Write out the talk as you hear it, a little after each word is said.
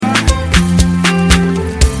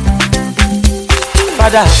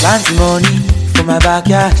Father, plenty money for my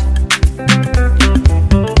backyard,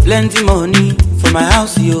 plenty money for my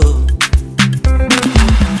house, yo.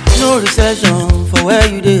 No recession for where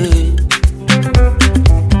you dey.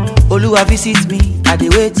 Oluwa visit me, I dey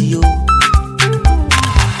wait, yo.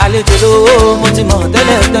 Àlejò lówó, mo ti mọ̀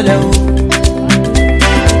tẹ́lẹ̀ tẹ́lẹ̀ o.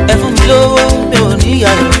 Ẹ fún mi lówó, mi ò ní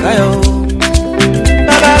ayọ̀ káyọ̀ o.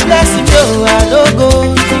 Baba bless me, oh, I no go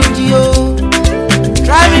stingy, oh.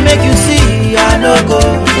 Try me make you see, I no go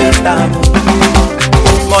waste time, oh.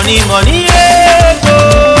 Money, money, ego,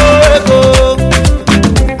 ego.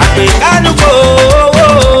 Àpèkánú kò,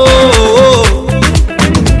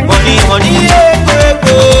 money, money, ego,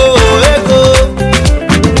 ego, ego.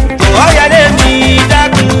 Ọ̀yàdé mi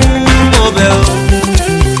dákun mo bẹ̀ o.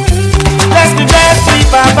 Bless me,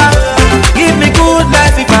 Papa. Give me good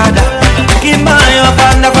life, Father. Kí n máa yan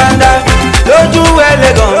fandafanda lójú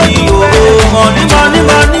ẹlẹ́gàn mi o. Money, money,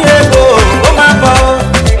 money, ego, ó máa bọ̀ o.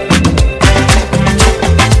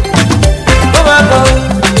 Ó máa bọ̀ o.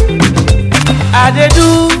 I dey do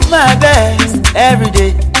my best every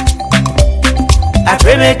day. I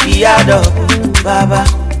pray make e add up, Baba.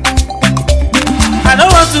 I no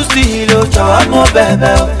want to steal, oh, jọ̀wọ́ mo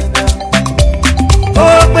bẹ̀bẹ̀ o. Ó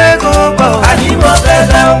pé kó pọ̀, àní mo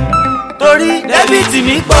bẹ̀bẹ̀ o. Torí débìtì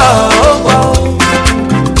mi pọ̀, ó pọ̀ o.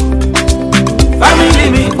 Family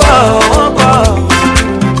mi pọ̀, ó pọ̀ o.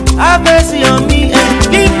 Have mercy on me and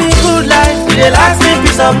give me good life. E dey last me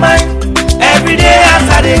peace of mind. Every day as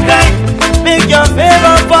I dey grind, make your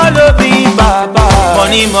favour follow me, Baba.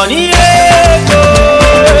 Money, money, ego,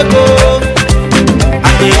 ego.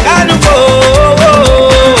 Àpèkánú kò.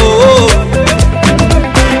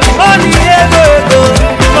 Money, ego, ego,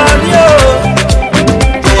 money,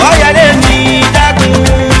 oh. Ọ̀yàdé mi dákun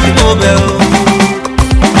mo bẹ̀ o.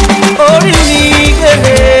 Orí mi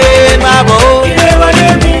kéré máa bọ̀ o. Ilé wọlé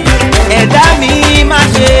mi. Ẹ̀dá mi máa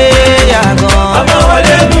ṣe yàgàn. Ọmọ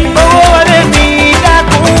wọlé mi. Owó wọlé mi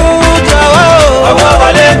dákun jọ̀wọ́ o. Ọmọ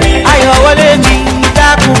wọlé mi. Ayọ̀ wọlé mi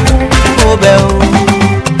dákun mo bẹ̀ o.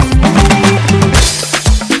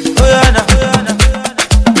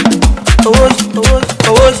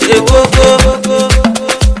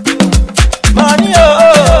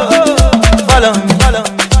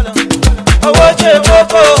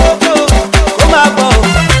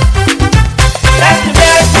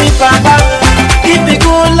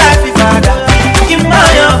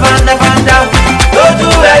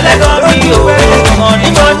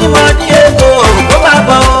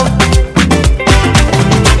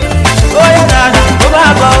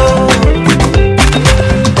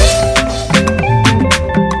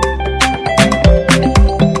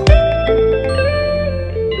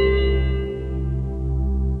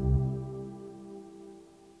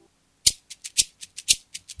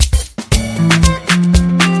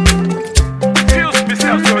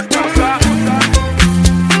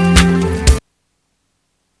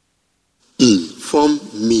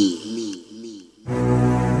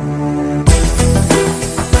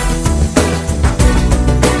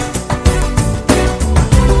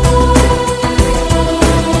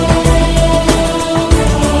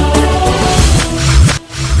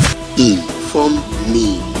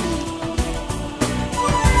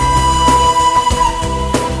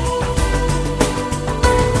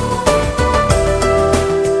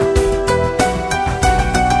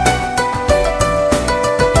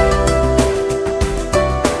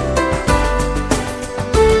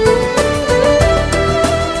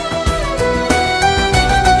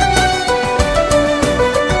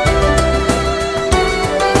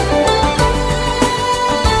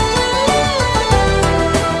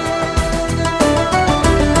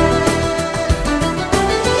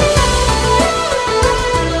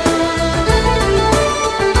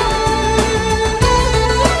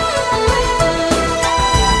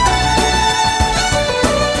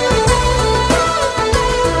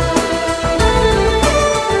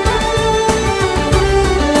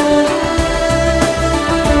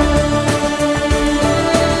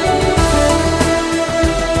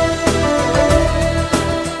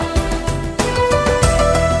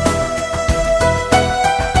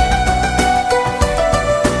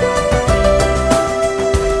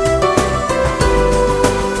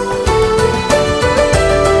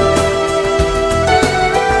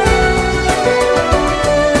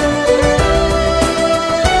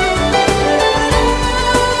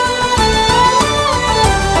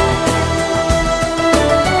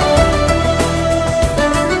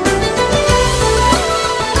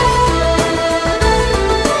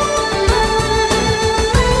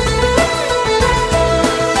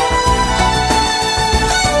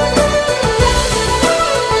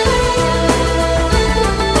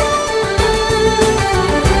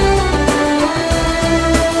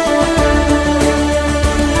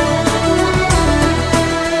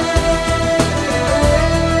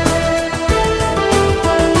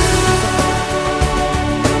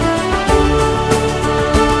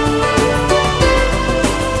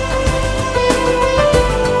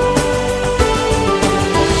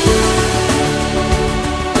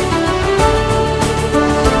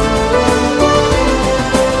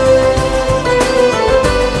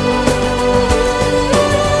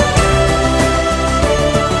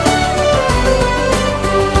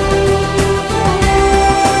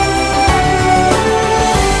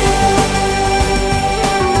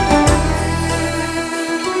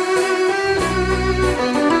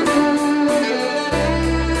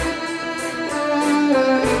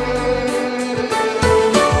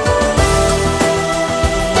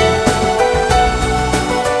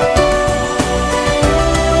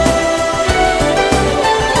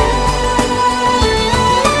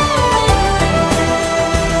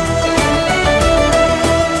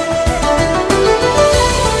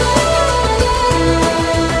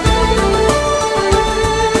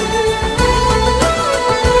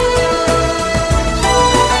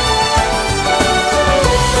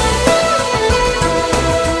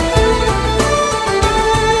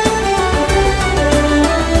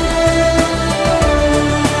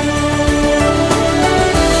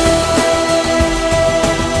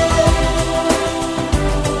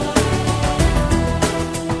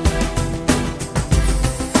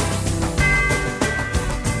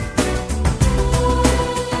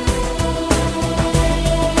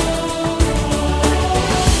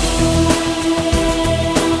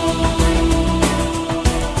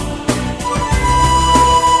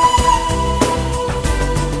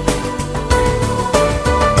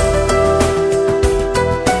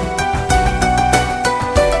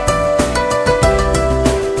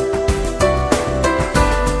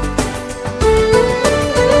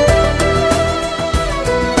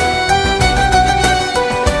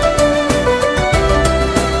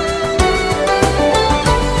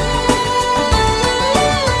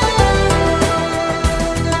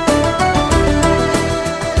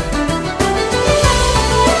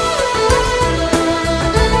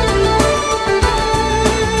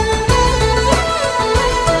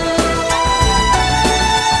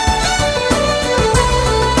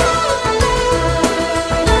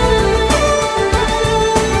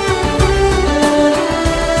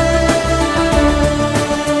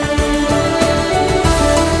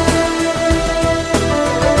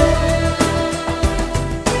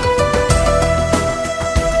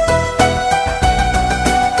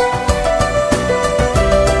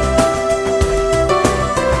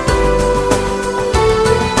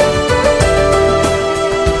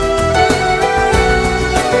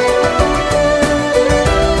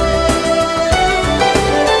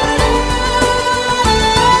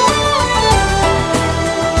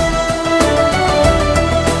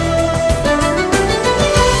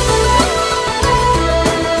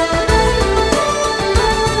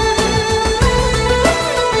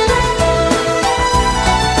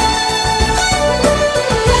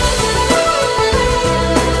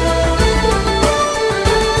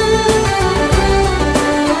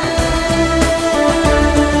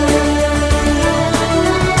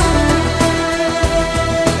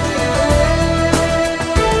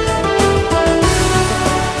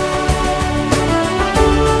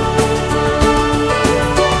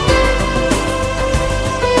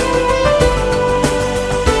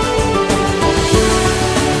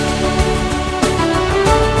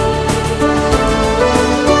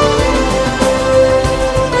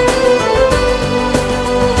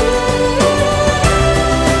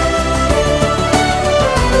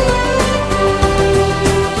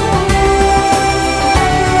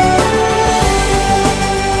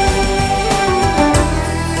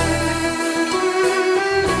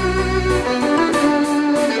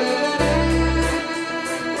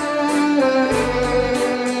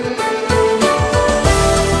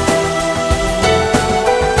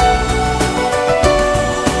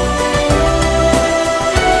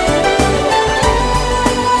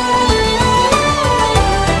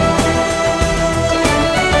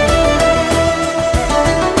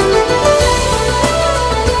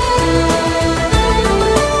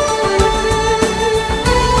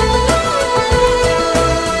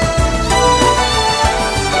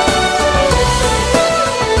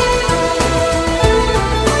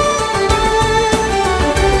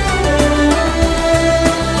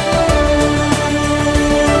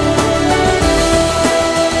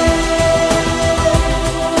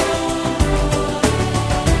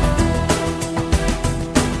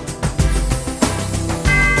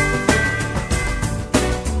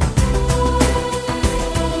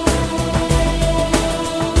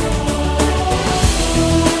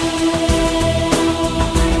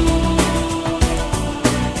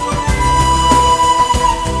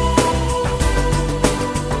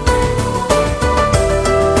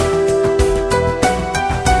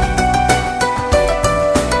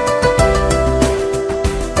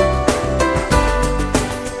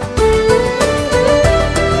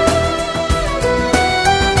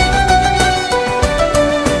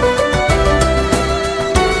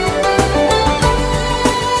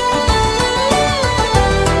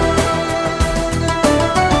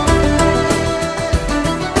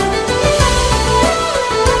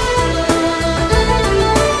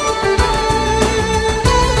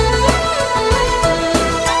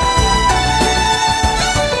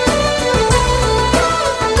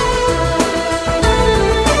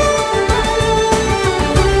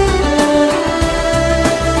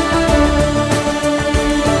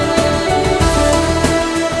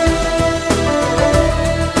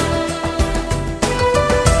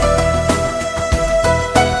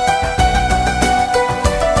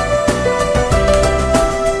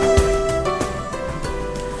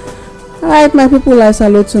 right, my people, I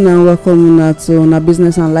salute you and welcome you to our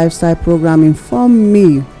business and lifestyle program. Inform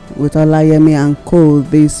me with Olayemi and Co.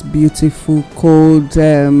 This beautiful, cold,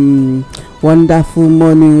 wonderful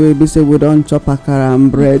morning where we say we don't chop akara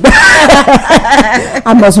and bread.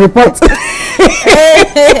 I must report.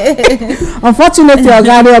 Unfortunately,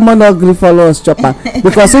 Ogari Omo no gree follow us chopper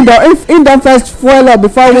because if he don't first fuel up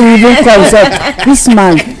before we even come, so this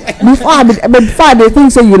man before they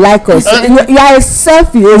think say you like us, you are a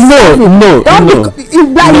selfie. No.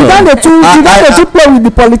 You don't play with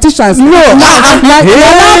the politicians. Behaving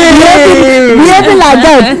like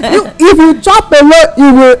that. If you chop a lot,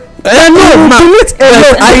 you will.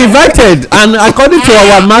 I invited, and according to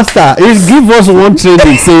our master, he give us one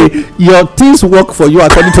training. Say your things work for you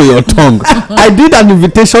according to your tongue. I did an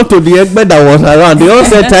invitation to the Egbe that was around. They all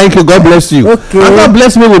said thank you, God bless you. Okay. And God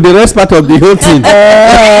bless me with the rest part of the whole thing.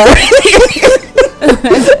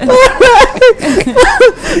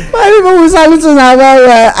 My people, we salute you now.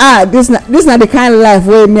 This not the kind of life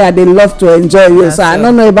where me I they love to enjoy you. So I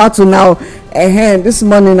don't know about to now. This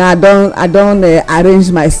morning I don't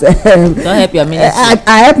arrange myself. Don't help your ministry.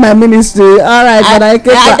 I help my ministry. All right, but I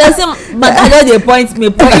know they point me.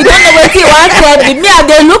 You don't know what you want to tell me. Me and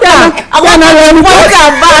they look at. I want to point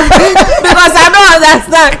them back because I don't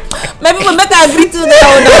understand. Maybe we make a agree to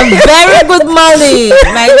that. Very good morning.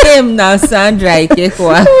 My name now Sandra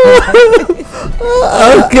Ikekwa.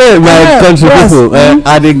 Okay, my country people,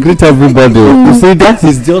 I dey greet everybody. You see, that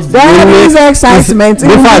is just excitement. In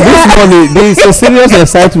fact, this morning there is a serious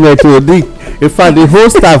excitement today. In fact, the whole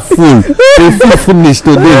staff full. They feel finished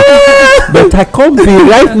today. But I can't be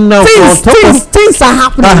right now. Things are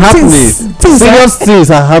happening. Serious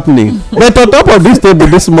things are happening. But on top of this table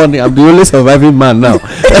this morning, I'm the only surviving man now.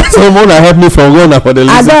 Someone that helped me from Ghana for the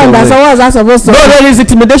list. I don't. That's what was supposed to. No, there is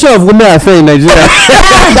intimidation of women affair in Nigeria.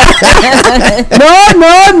 No.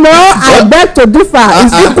 I beg to differ.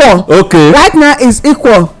 It's equal. Okay. Right now, it's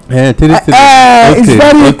equal. Yeah, 3-3. It's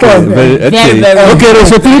very equal. Okay,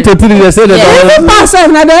 so 3-3. They say that. Even pass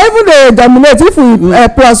now they even dominate if we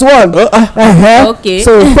plus one. Okay.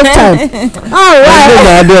 So take time. All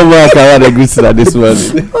right. I don't know how to agree to that this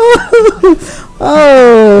morning.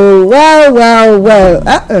 Oh well.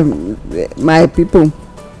 My people,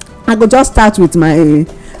 I go just start with my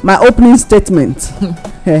opening statement.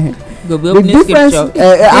 The difference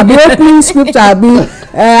I be opening scripture I be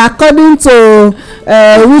according to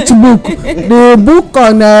which book, the book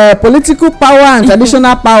on political power and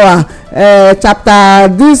traditional power, chapter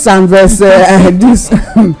this and verse this.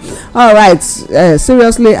 All right,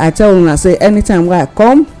 seriously I tell you, I say anytime where I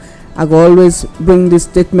come I go always bring this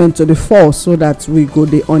statement to the fore so that we go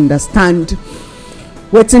dey understand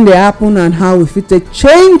wetin dey happen and how we fit take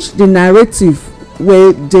change the narrative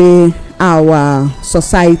wey dey our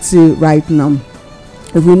society right now.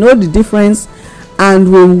 If we know the difference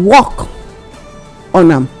and we work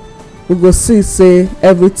on am, we go see say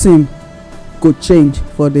everything go change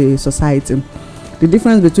for the society. The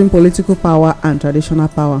difference between political power and traditional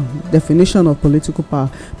power. Definition of political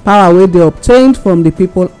power: power wey dey obtained from the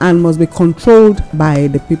people and must be controlled by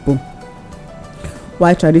the people,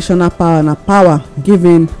 while traditional power na power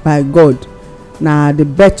given by God. Na the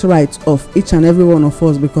birthright of each and every one of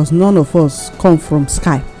us, because none of us come from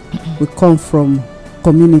sky. We come from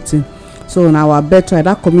community. So na our birthright,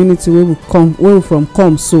 that community where we come,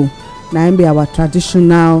 so na be our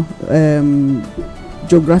traditional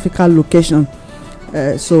geographical location.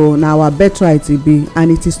 So na our birthright it be, and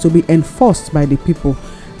it is to be enforced by the people.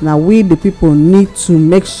 Now we the people need to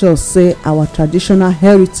make sure say our traditional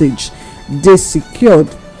heritage dey secured,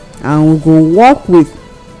 and we go work with,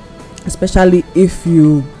 especially if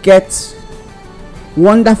you get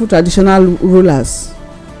wonderful traditional rulers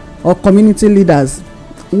or community leaders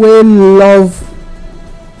wey love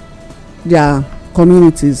their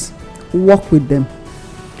communities. Work with them,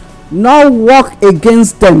 not work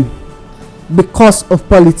against them because of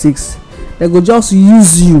politics. They go just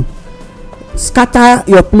use you, scatter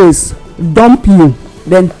your place, dump you,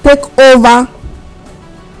 then take over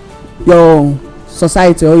your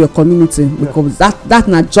society or your community, because that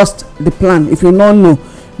not just the plan. If you don't know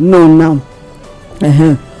now.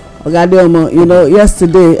 You know,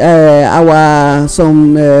 yesterday our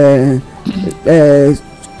some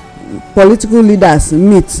political leaders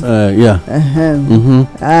meet.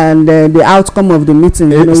 And the outcome of the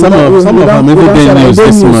meeting. Some of them even dey news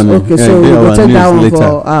this morning. Okay, so we will take that one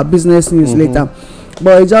for our business news later.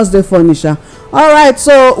 But it's just the furniture. All right,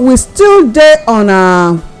 so we still dey on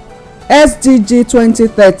our SDG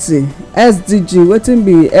 2030. SDG, wetin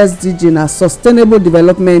be SDG? Na sustainable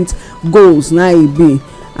development goals na e be.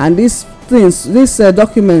 And these things, this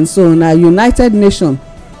document, so na United Nations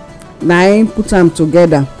na im put am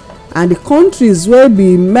together, and the countries wey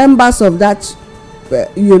be members of that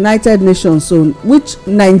United Nations, so which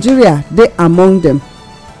Nigeria dey among them,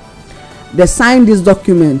 they sign this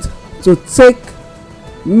document to take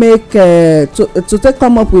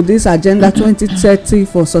come up with this agenda 2030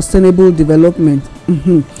 for sustainable development.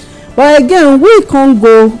 But again, we can't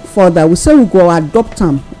go further. We say we go adopt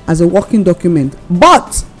am as a working document,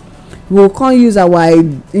 but we can't use our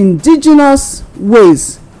indigenous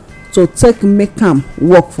ways to take make am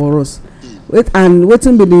work for us. And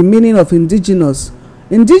wetin be the meaning of indigenous?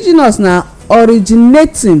 Indigenous na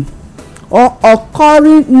originating or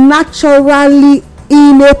occurring naturally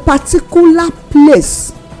in a particular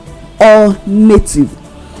place or native.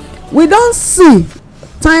 We don see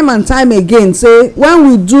time and time again say when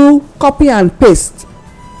we do copy and paste,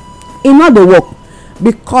 e no dey work,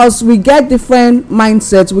 because we get different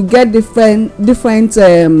mindsets, we get different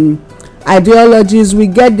ideologies, we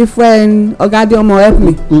get different ogadiomo help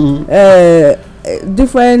me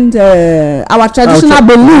different our traditional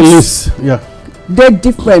beliefs dey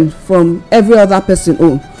different from every other person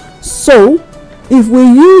own. So if we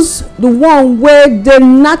use the one wey dey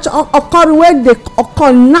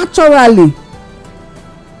occur naturally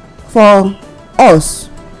for us,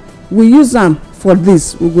 we use am for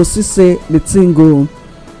this, we go see say the thing go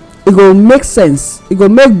make sense, e go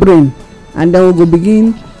make brain, and then we go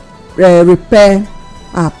begin repair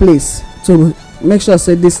our place to make sure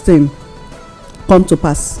say this thing come to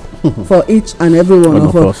pass for each and every one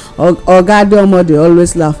of us. Oga Adeomo dey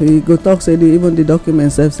always laugh. He go talk say even the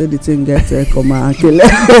document sef say the thing get comma and kele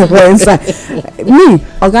for inside. Me,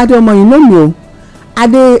 Oga Adeomo, you know me o, I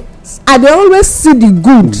dey always see the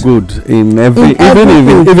good in every, even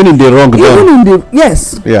in the wrong, even in the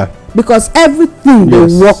yes, because everything dey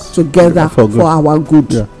work together for our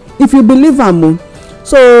good. If you believe am,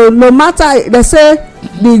 so no matter, they say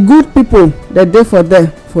the good people they dey for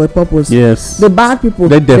there for a purpose. Yes. The bad people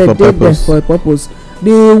they dey there for a purpose.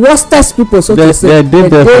 The worstest people, so to say, they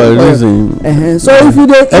there for a reason. So if you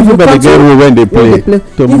dey, everybody get role when they play. If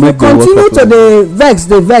you continue to dey vex,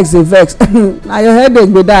 na your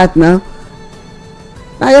headache be that now.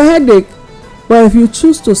 Na your headache. But if you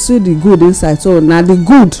choose to see the good inside, so na the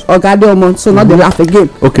good Oga Adeomo, so not the laugh again.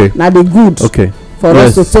 Okay. Na the good. Okay. For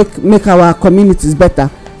us to make our communities better,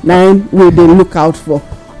 na we dey look out for.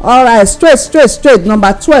 All right, straight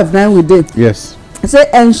number 12 na we dey. Yes. Say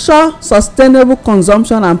ensure sustainable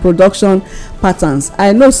consumption and production patterns.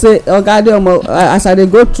 I know say Oga Adeomo, as I dey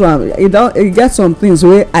go through am, e get some things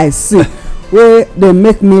wey I see wey dey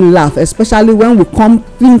make me laugh, especially when we come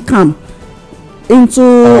think am into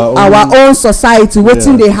our own society,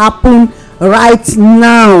 wetin dey happen right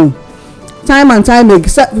now. Time and time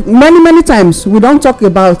again, many times we don talk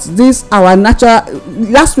about this our natural.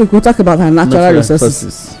 Last week we talk about our natural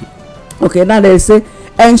resources. Okay, now they say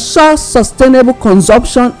ensure sustainable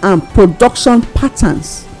consumption and production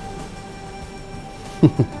patterns.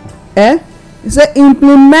 It say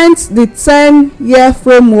implement the 10-year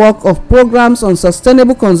framework of programs on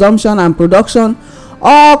sustainable consumption and production.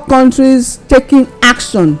 All countries taking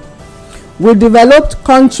action. With developed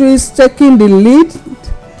countries taking the lead,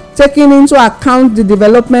 taking into account the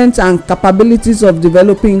development and capabilities of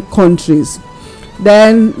developing countries.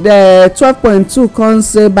 Then the 12.2 can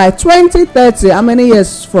say by 2030, how many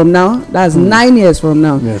years from now? That's 9 years from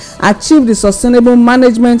now. Yes. Achieve the sustainable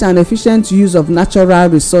management and efficient use of natural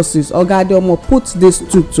resources. Oga Adeomo put these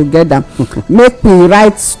two together. Make we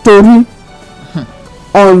write story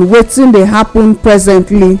on wetin dey happen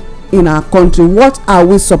presently in our country. What are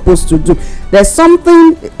we supposed to do? There's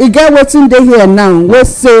something, e get wetin dey here now wey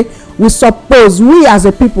say we suppose, we as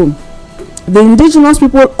a people, the indigenous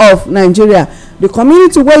people of Nigeria, the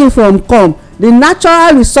community where you from come, the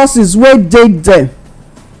natural resources wey dey there,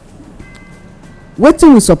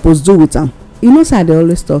 wetin we suppose do with am? You know say I dey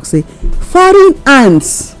always talk say foreign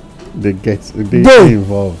hands they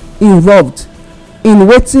involved in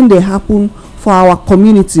wetin dey happen for our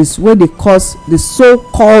communities wey dey cause the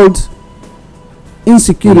so-called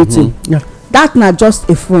insecurity. That na just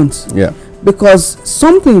a front. Because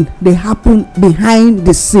something dey happen behind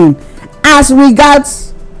the scene as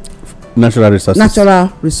regards natural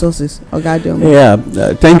resources. Oga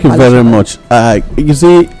Adeomo. Thank you very much. You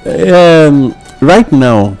see, right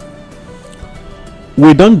now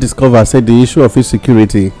we don discover say the issue of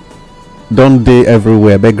insecurity don dey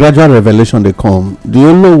everywhere, but gradual revelation dey come. The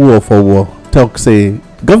only war for war talk say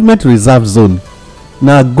government reserve zone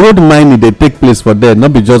na gold mining dey take place for there,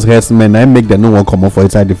 not be just herdsmen na make dem no wan comot for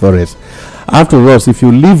inside the forest. After all, if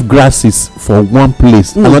you leave grasses for one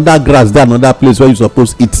place, another grass dey another place where you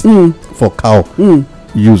suppose eat for cow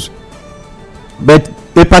use, but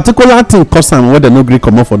a particular thing cause am wey dem no gree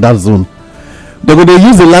comot for that zone, dem go dey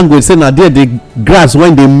use the language say na there the grass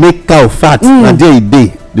when dey make cow fat, na there e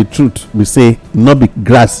dey. The truth be say no be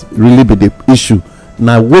grass really be the issue,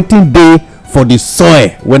 na wetin dey for the soil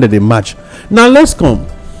when dem dey match. Now let's come.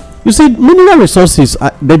 You see, mineral resources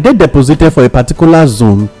they dey deposited for a particular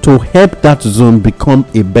zone to help that zone become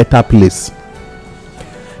a better place.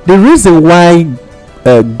 The reason why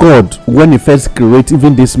God, when he first create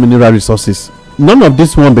even these mineral resources, none of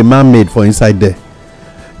this one be man-made for inside there.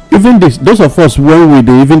 Even those of us when we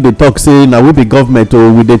dey even dey talk say na we be government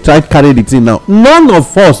or we dey try carry the thing now, none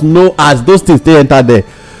of us know as those things dey enter there.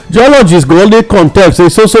 Geologists go only come tell say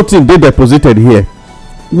so thing dey deposited here.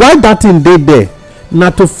 Why that thing dey there? Na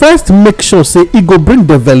to first make sure say e go bring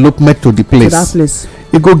development to the place. To that place.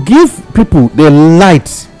 E go give people the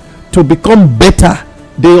light to become better,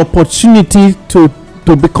 the opportunity to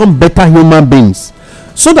become better human beings,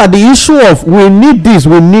 so that the issue of we need this,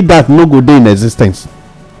 we need that no go dey in existence.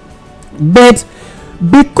 But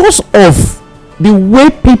because of the way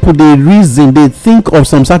people dey reason, they think of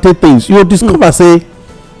some certain things, you discover say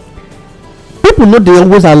people no dey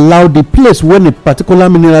always allow the place when a particular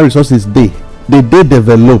mineral resources dey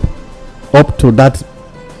develop up to that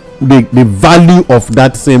the value of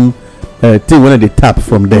that same thing when they tap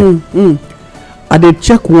from there. I dey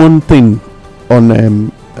check one thing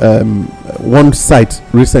on one site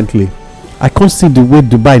recently. I can't see the way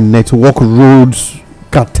Dubai network roads,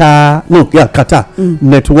 Qatar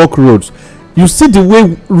network roads. You see the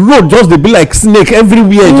way road just dey be like snake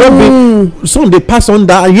everywhere. Just be some dey pass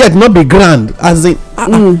under and yet not be grand as in.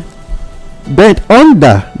 But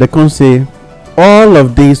under they can say all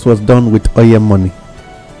of this was done with oil money.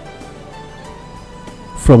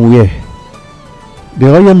 From where? The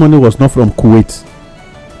oil money was not from Kuwait.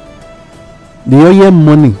 The oil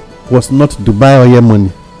money was not Dubai oil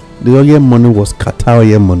money. The oil money was Qatar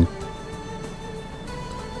oil money.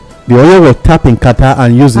 The oil was tapped in Qatar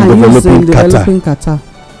and used in developing Qatar.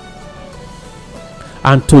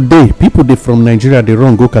 And today, people they from Nigeria, they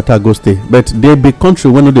run go Qatar, go stay. But they be country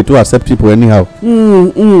when they to accept people anyhow.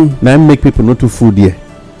 Now make people not to food here.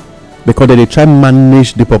 Because they try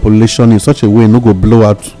manage the population in such a way no go blow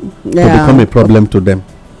out to become a problem to them.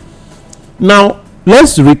 Now,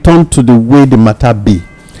 let's return to the way the matter be.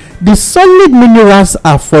 The solid minerals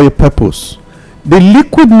are for a purpose. The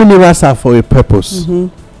liquid minerals are for a purpose.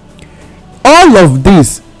 All of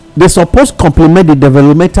these, they suppose complement the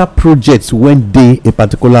developmental projects when they a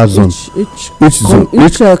particular zone.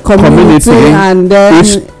 Each community and then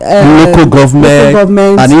each local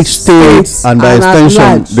government and each state and the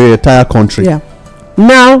extension the entire country.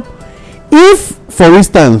 Now, if for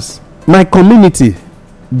instance my community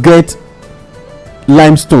get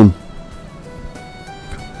limestone,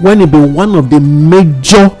 when it be one of the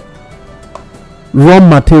major raw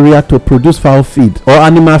material to produce fowl feed or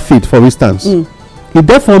animal feed, for instance, it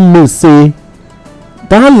therefore means say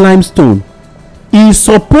that limestone e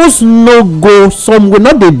suppose no go somewhere,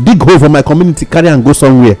 not dey dig hole for my community carry and go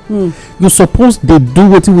somewhere. You suppose dey do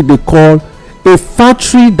wetin we dey call a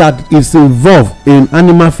factory that is involved in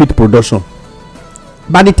animal feed production.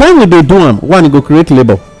 By the time we dey do am, one, e go create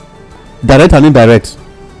labour, direct and indirect.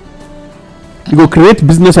 E go create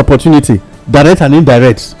business opportunity, direct and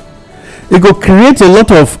indirect. E go create a lot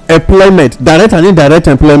of employment, direct and indirect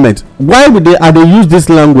employment. Why would they use this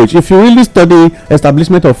language? If you really study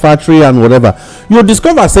establishment of factory and whatever, you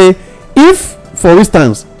discover say if for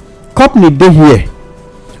instance company dey here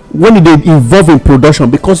when e dey involve in production,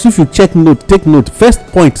 because if you take note, first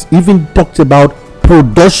point even talks about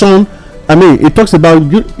production. I mean, it talks about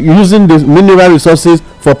using the mineral resources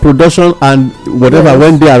for production and whatever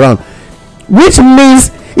when they around, which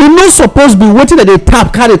means e no suppose be wetin dem dey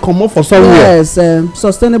tap carry comot for somewhere.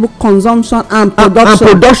 Sustainable consumption and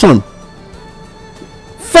production.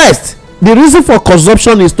 First, the reason for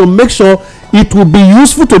consumption is to make sure it will be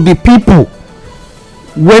useful to the people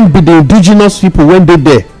when be the indigenous people when dey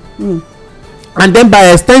there. And then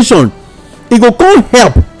by extension e go come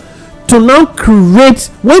help to now create,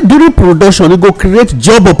 when during production e go create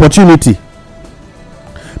job opportunity,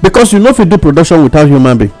 because you no fit do production without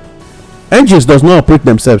human being. Engines does not operate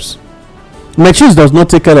themselves. Machines does not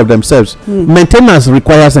take care of themselves. Maintenance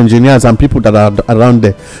requires engineers and people that are around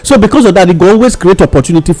there. So because of that, it will always create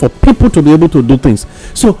opportunity for people to be able to do things.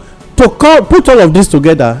 So to put all of this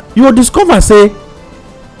together, you will discover say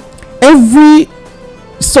every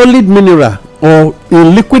solid mineral or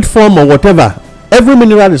in liquid form or whatever, every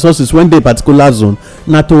mineral resources when they particular zone,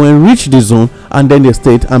 now to enrich the zone and then the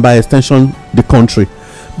state and by extension the country.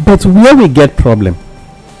 But where we get problem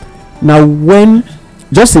now, when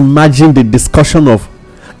just imagine the discussion of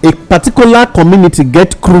a particular community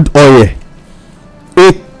get crude oil,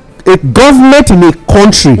 a government in a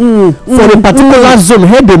country for a particular zone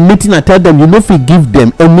head a meeting and tell them you no fit give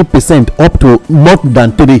them any percent up to more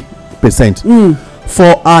than 3%.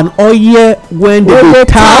 For an oil when they dey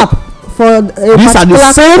tap, for these are the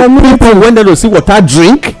same people when they don't see water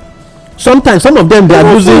drink. Sometimes some of them they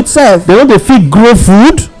are losing, they no dey fit grow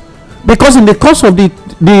food because in the course of the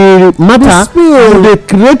matter they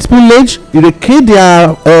create spillage, they create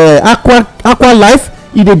their aqua life,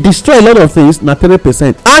 e dey destroy a lot of things. Na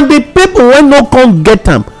 3%, and the people wey no come get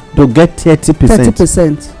am go get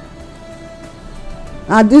 30%.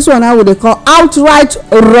 And this one how we dey call outright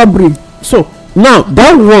robbery. So now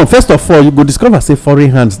that one, first of all, you go discover say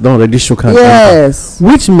foreign hands don already shook hand. Yes.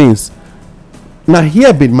 Which means na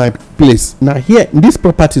here be my place. Na here this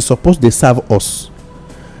property suppose dey serve us,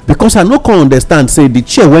 because I no come understand say the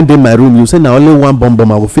chair wey dey my room you say na only one bomb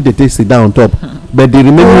I go fit dey take sit down on top, but the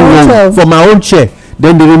remaining one for my own chair,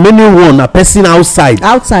 then the remaining one na person outside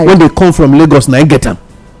when dey come from Lagos na get am.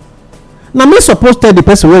 Na me suppose tell the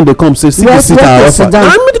person when dey come say see the seat I offer,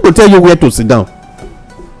 na me go tell you where to sit down.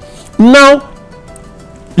 Now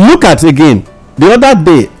look at again the other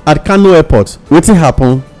day at Kano airport, wetin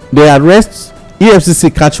happen? They arrest,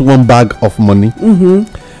 EFCC catch one bag of money,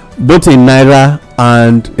 both in naira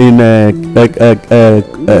and in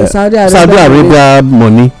Saudi Arabia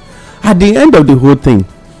money. At the end of the whole thing,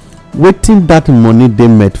 wetin that money dey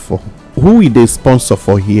met for? Who e dey sponsor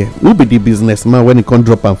for here? Who be the businessman when e come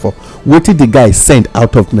drop am for? Wetin the guy send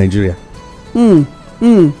out of Nigeria?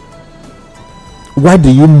 Why do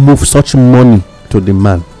you move such money to the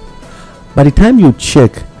man? By the time you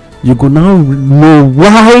check, you go now know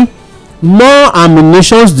why more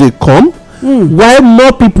ammunitions dey come, why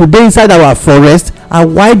more people dey inside our forest,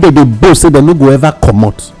 and why they dey boast say dem no go ever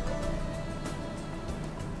comot.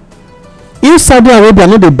 If Saudi Arabia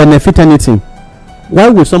no dey benefit anything, why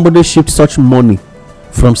would somebody shift such money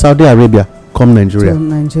from Saudi Arabia come Nigeria?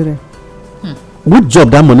 Which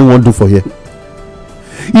job that money wan do for here?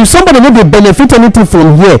 If somebody no dey benefit anything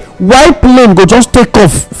from here, why plane go just take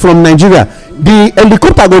off from Nigeria? The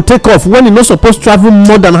helicopter go take off when e no suppose travel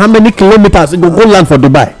more than how many kilometers? E go land for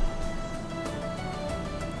Dubai.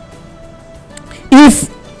 If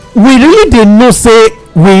we really dey know say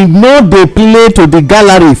we no dey play to the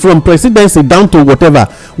gallery from presidency down to whatever,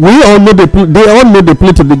 we all know they all know dey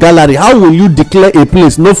play to the gallery, how will you declare a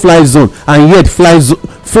place no fly zone and yet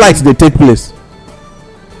flights dey take place?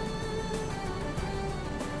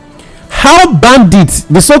 How bandits,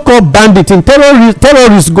 the so-called bandits in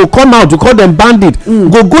terrorists go come out, you call them bandits,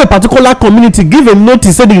 go a particular community, give a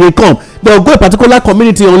notice say they dey come, they'll go a particular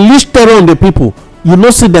community, unleash terror on the people. You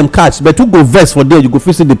no see them catch, but you go vex for there, you go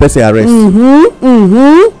fit see the person arrest.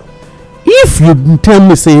 If you tell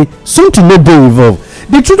me say something no dey involved,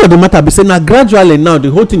 the truth of the matter be say na gradually now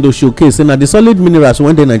the whole thing dey showcase say na the solid minerals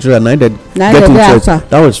wey dey Nigeria na dem get interest.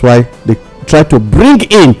 That was why they try to bring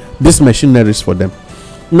in these machineries for them.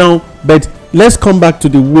 Now, but let's come back to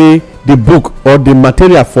the way the book or the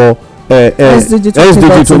material for SDG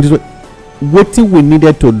 2020. Wetin we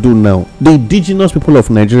needed to do now, the indigenous people of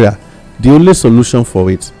Nigeria, the only solution for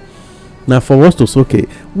it na for us to say, okay,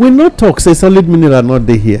 we no talk say solid mineral not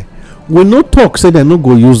dey here, we no talk say dem no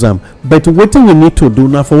go use am, but wetin we need to do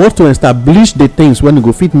na for us to establish the things when we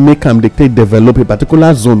go fit make am dictate develop a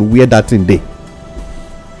particular zone where that thing dey.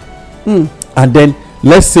 And then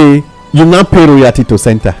let's say you now pay royalty to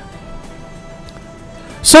center.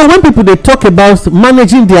 So when people dey talk about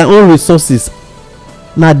managing their own resources,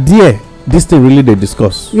 na there this thing really dey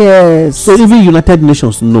discuss. Yes. So even United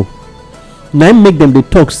Nations know. Na im make them dey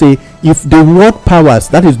talk say if the world powers,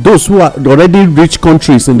 that is those who are already rich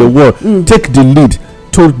countries in the world, take the lead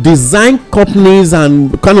to design companies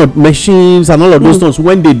and kind of machines and all of those things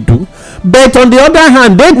when they do, but on the other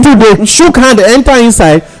hand they too dey shook hand enter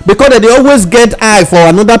inside because they dey always get eye for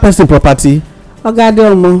another person property.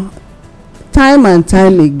 Ogadeomo, time and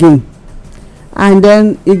time again, and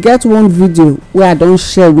then e get one video wey I don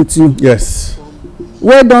share with you. Yes.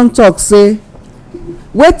 Wey don talk say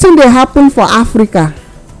wetin dey happen for Africa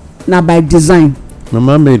na by design. Na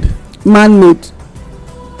man-made.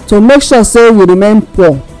 To make sure say we remain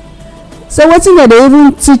poor. So wetin dem dey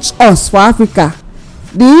even teach us for Africa,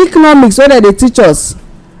 the economics wey dem dey teach us,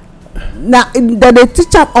 na dem dey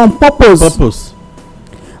teach am on purpose.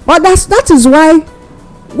 But that is why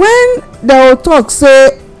when dem go talk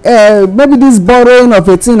say maybe this borrowing of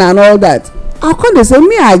a thing and all that, I come dey say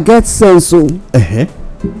me I get sense o.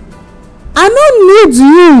 I no need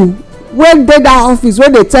you wey dey that office wey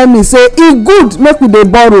dey tell me say e good make we dey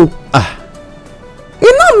borrow. E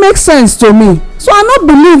no no make sense to me, so I no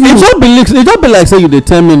believe you. e just be like say you dey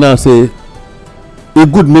tell me now say e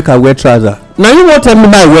good make I wear trouser. Na you wan tell me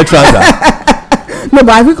make I wear trouser? No, but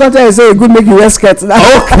I fit come tell you say e good make you wear skirt now.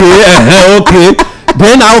 Okay.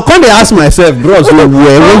 Then I go come dey ask myself, bros, when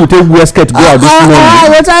you take wear skirt go out this morning? I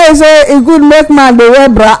go tell you say e good make man dey wear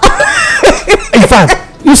bra. In fact,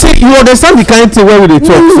 you see, you understand the kind thing wey we dey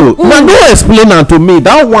talk so. Now no explain am to me.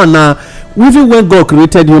 That one na even when God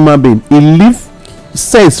created human being, he leave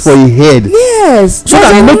sense for him head. Yes. So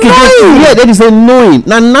that make it there is a knowing.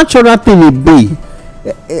 Na natural thing e be.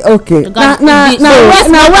 Okay. Now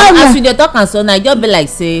as we dey talk am so, na just be like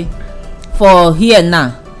say for here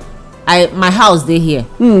now, my house dey here,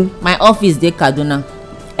 my office dey Kaduna.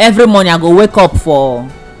 Every morning I go wake up for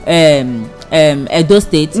Edo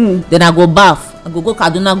State, then I go baff, I go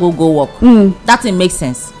Kaduna, go work. That thing make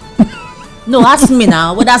sense. No, ask me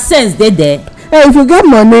now whether sense dey there. Hey, if you get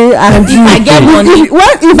money and if I get money,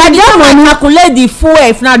 if I get money, calculate the fuel.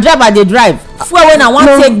 If na driver dey drive, fuel when I wan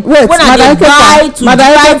take, when I dey buy to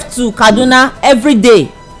drive to Kaduna every day.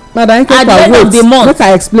 Madam Nketa, at the end of the month, make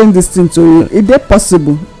I explain this thing to you. E dey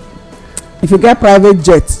possible if you get private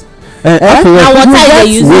jet. na water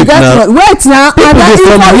you dey use. Wait na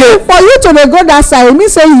for you to dey go that side, e mean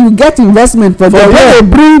say you get investment for there wey dey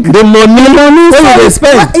bring the money wey you dey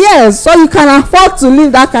spend. Yes, so you can afford to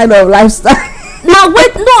live that kind of lifestyle. na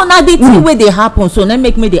the thing wey dey happen, so na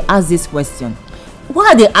make me dey ask this question. Why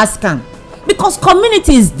I dey ask am? Because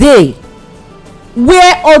communities dey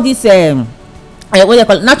where all this what they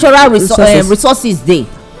call it, natural resources dey.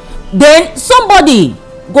 Then somebody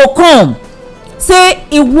go come say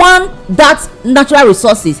e want that natural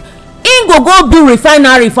resources, im go build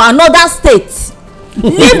refinery for another state,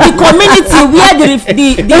 leave the community where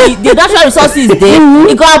the natural resources dey.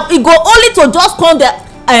 E go only to just come the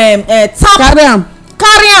tap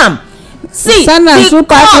carry am. See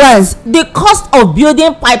the cost of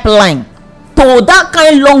building pipeline to that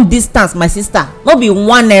kind long distance, my sister, no be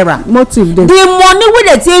 1 naira. Motive dey. The money wey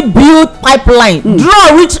dey take build pipeline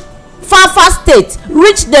draw reach far state,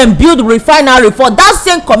 reach dem build refinery for that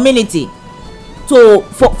same community,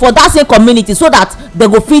 for that same community, so that they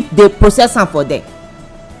go fit dey process am for there.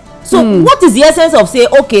 So what is the essence of say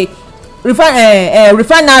okay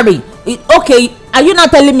refinery, okay, are you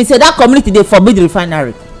not telling me say that community dey forbid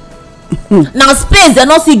refinery? Na space dem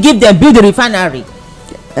no still give dem build the refinery.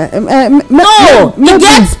 No, e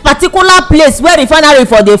get particular place where refinery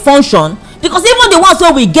for dey function. Because even the ones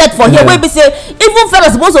wey we get for here wey be say even federal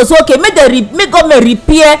suppose to say okay, make government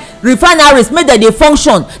repair refineries, make dem dey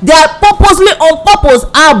function. They are purposely on purpose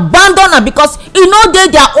abandon am because e no dey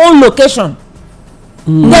their own location.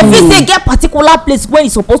 Dem fit say get particular place wey e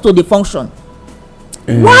suppose to dey function.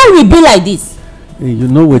 Why we be like this? You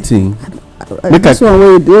know wetin? This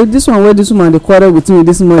one wey this woman dey quarrel with me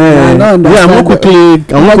this morning. I no understand.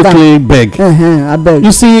 Yeah, I wan quickly beg. Abeg.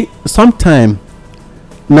 You see, sometime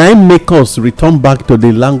na im make us return back to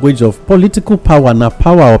the language of political power. Na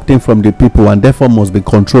power obtained from the people and therefore must be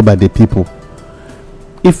controlled by the people.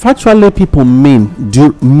 If actually people mean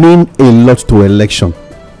a lot to election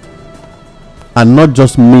and not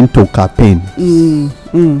just mean to campaign,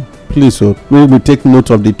 please we take note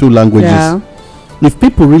of the two languages. Yeah. If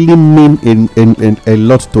people really mean a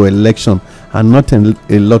lot to election and not a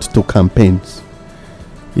lot to campaigns,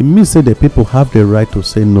 it means say the people have the right to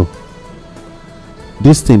say no.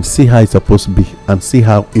 This thing, see how it's supposed to be and see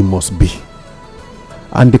how it must be.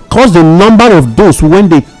 And because the number of those when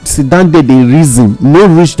they sit down there they reason no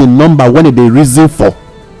reach the number when they reason for,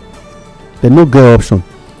 they no get option.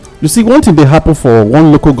 You see, one thing they happen for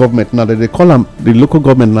one local government now that they call them the local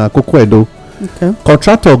government na Akoko Edo. Okay.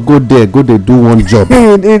 Contractor go there, they do one job.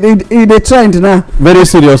 They trend now. Very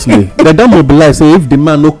seriously. They don't mobilize. Say if the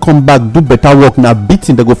man no come back, do better work. Now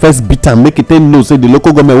beating, they go first beat and make it know. Say the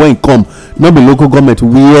local government when it come, not the local government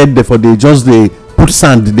weird. Therefore they just they put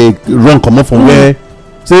sand, they run come up from where.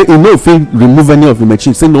 Say you know if you remove any of the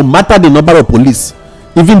machine. Say no matter the number of police,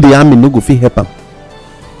 even the army no go fit help them.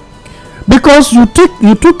 Because you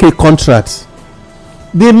took a contract.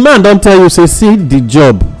 The man don't tell you say see the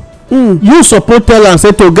job. You suppose tell am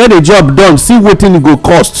say to get the job done, see wetin e go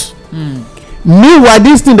cost. Meanwhile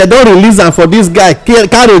this thing they don release am for this guy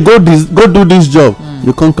carry go do this job.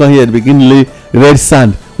 You come here begin lay red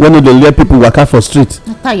sand when you dey let people waka for street.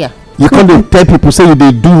 You come dey tell people say you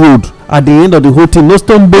dey do road, at the end of the whole thing no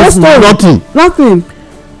stone base, nothing.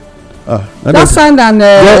 That sand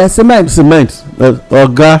and cement.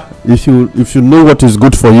 Oga, if you know what is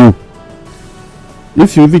good for you,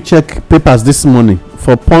 if you even check papers this morning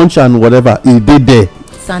for punch and whatever, e dey there.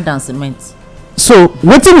 Sand and cement. So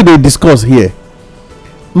wetin we dey discuss here,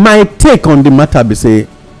 my take on the matter be say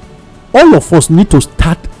all of us need to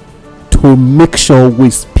start to make sure we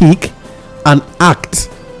speak and act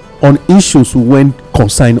on issues when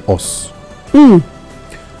concern us.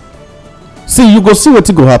 See, you go see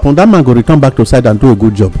wetin go happen. That man go return back to side and do a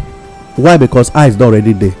good job. Why? Because eyes don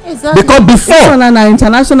already dey. Exactly. Because before international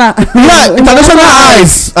international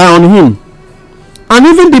eyes are on him. And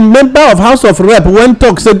even the member of House of Rep when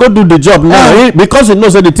talk say go do the job now, because he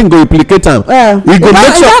knows say the thing go implicate am. He go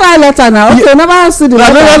make sure. Is that letter now? Okay, never see the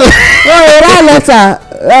letter. That letter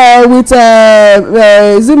with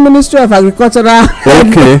is it Ministry of Agricultural?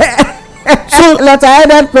 Okay. So letter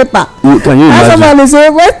headed paper. Can you imagine? Somebody say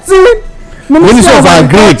wetin Ministry of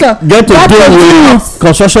Agriculture get to deal with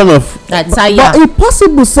construction of. That's but it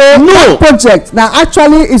possible say that project that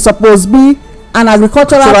actually is supposed to be an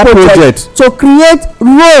agricultural project to create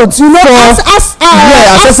roads, you know,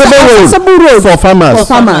 accessible roads for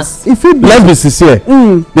farmers. If it let's be sincere,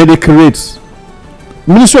 they create.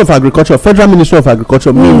 Ministry of Agriculture, Federal Ministry of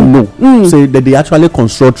Agriculture, say that they actually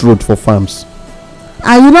construct road for farms.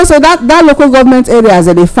 And you know, so that local government areas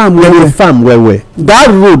that they farm where that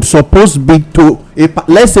road supposed to be to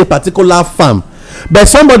let's say particular farm, but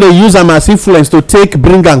somebody use them as influence to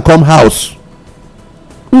bring and come house.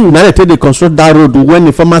 Now they take they construct that road when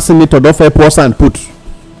the former senator don fair pour sand put.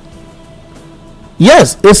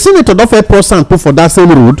 Yes, a senator don fair pour sand put for that same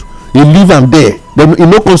road. He leave am there. Then he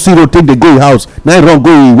no consider take the go house. Now he run go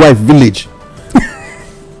him wife village.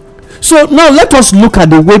 So now let us look at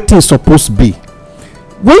the way things supposed to be.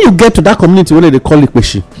 When you get to that community wey they call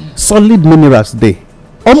Ikpeshi, solid minerals there.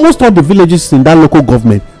 Almost all the villages in that local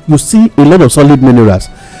government, you see a lot of solid minerals.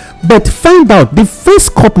 But find out the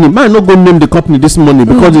first company, man, not go name the company this morning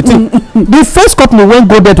because the first company won't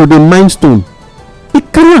go there to the mine stone.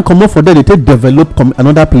 It can't come up for there. They take develop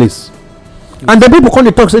another place, and the people come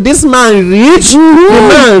to talk say this man rich, the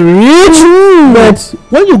man rich. But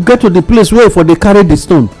when you get to the place where for they carry the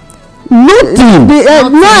stone, nothing,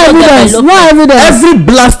 no evidence. Every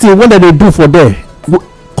blasting what they do for there,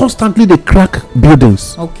 constantly they crack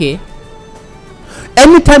buildings. Okay.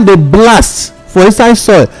 Anytime they blast for inside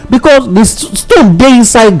soil, because the stone dey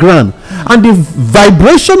inside ground, and the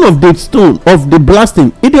vibration of the stone of the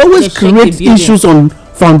blasting, it always creates issues on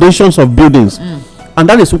foundations of buildings. And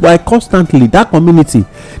that is why constantly that community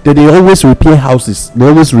they always repair houses.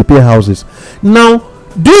 Now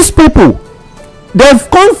these people, they've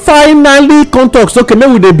come finally contact, okay,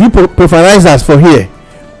 maybe they build pulverizers for here,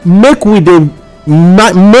 make we dey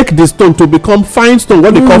make the stone to become fine stone,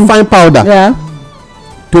 what they call fine powder,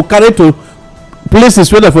 to carry to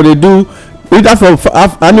places where they do either for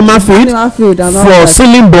animal feed, for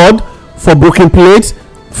ceiling board, for broken plates,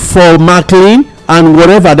 for marking and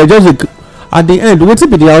whatever. They just at the end, wetin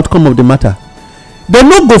be the outcome of the matter? They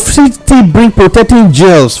no go still bring protecting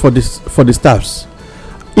gels for the staffs.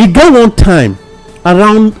 E get one time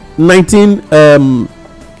around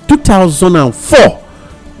 2004,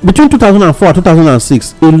 between 2004 and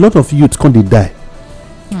 2006, a lot of youths come dey die.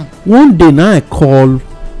 One day now I call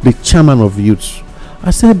the chairman of youths. I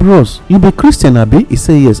said, bros, you be Christian, abi? He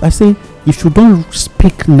said, yes. I say, if you don't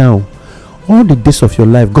speak now, all the days of your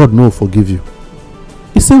life, God no forgive you.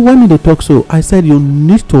 He said, why me they talk so? I said, you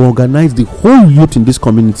need to organize the whole youth in this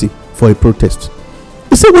community for a protest.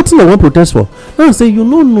 He said, what thing I want protest for? Now I say, you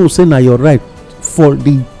no say now you're right. For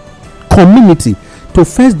the community to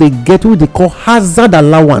first they get what they call hazard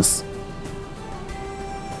allowance.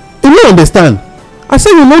 You don't understand? I say,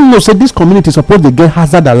 you no say this community suppose they get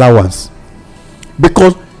hazard allowance.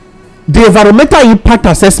 Because the environmental impact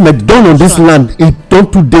assessment done on this land, it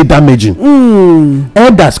don't too dey damaging.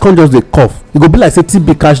 Elders can't just dey cough. It go be like say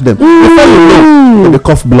TB catch them. Before you know, they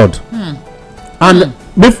cough blood. And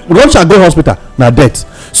if Russia go hospital, na death.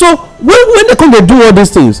 So when they come dey do all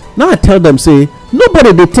these things, now I tell them say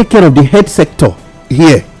nobody dey take care of the health sector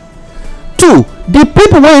here. Two, the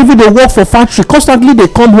people wey even dey work for factory constantly dey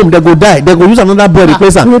come home, they go die, they go use another boy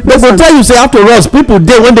replace am. They go tell you say after us people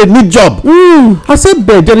dey when they need job. I say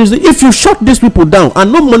but there is, if you shut these people down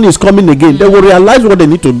and no money is coming again, they will realize what they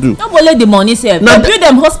need to do. No go let the money sef. They build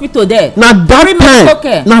them hospital there. Na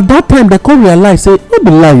that time they come realize say no be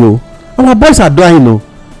lie o, our boys are dying o,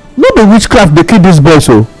 no be witchcraft dey kill these boys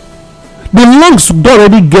o. The lungs don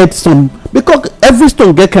already get some, because every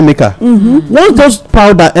stone get chemical. Once those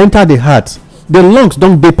powder enter the heart, the lungs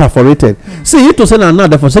don dey perforated. See, you to say na now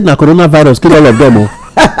they for say na coronavirus kill all of them o.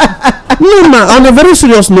 No na, on a very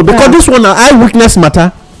serious note, because this one na eye weakness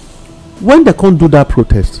matter. When they come do that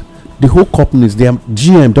protest, the whole companies, their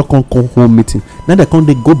GM don come home meeting. Now they come,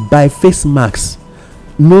 they go buy face masks,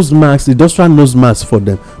 nose masks, industrial nose masks for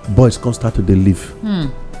them. Boys come start to dey leave.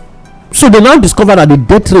 So they now discover that the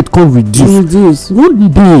death rate come reduce.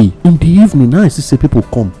 One day in the evening, now I see people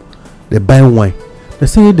come, they buy wine. They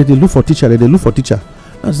say that they look for teacher.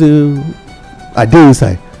 I say, I dey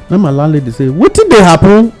inside. Now my landlady say, what did they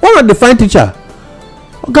happen? Why not they find teacher?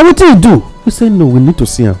 Okay, what did you do? He say, no, we need to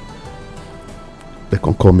see him. They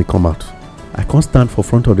can call me, come out. I can't stand for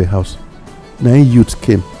front of the house. Now youth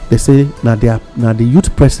came. They say, now the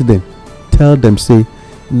youth president tell them, say,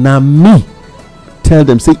 now me tell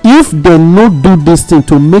them, say, if they no do this thing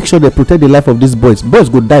to make sure they protect the life of these boys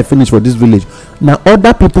go die finish for this village. Now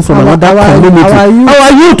other people from another community,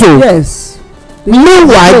 our youth, yes.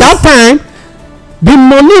 Meanwhile, that time, the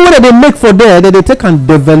money wey they make for there, they take and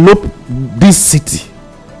develop this city.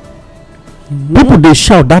 People dey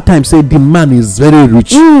shout that time, say the man is very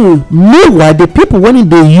rich. Meanwhile, the people when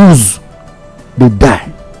they use, they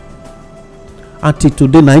die. Until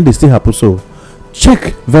today, now they still happen. So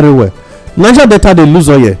check very well. Niger Delta they lose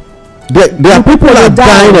oil. There are people that are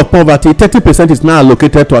dying of poverty. 30% is now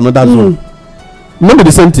allocated to another zone. No be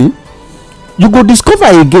the same thing. You go discover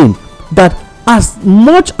again that as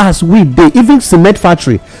much as we dey, even cement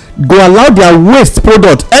factory go allow their waste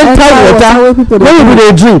product enter water when people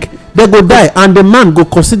dey drink, they go die, and the man go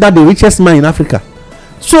consider the richest man in Africa.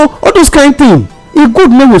 So all those kind thing, e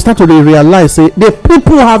good make we start to dey realize say the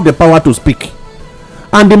people have the power to speak,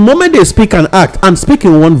 and the moment they speak and act and speak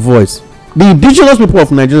in one voice, the indigenous people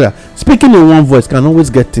of Nigeria speaking in one voice can always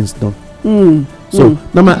get things done. So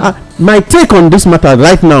now my take on this matter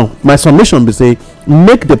right now, my submission be say,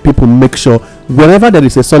 make the people make sure wherever there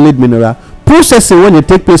is a solid mineral, processing when it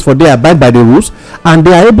take place for they abide by the rules, and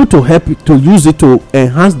they are able to help to use it to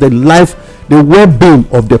enhance the life, the well-being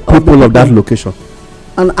of the people of that location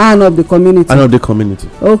and of the community.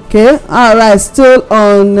 Okay, all right. Still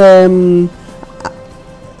on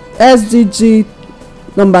SDG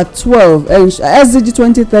number 12, SDG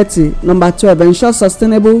 2030 number 12, ensure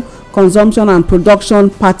sustainable consumption and production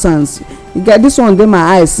patterns. You get this one dey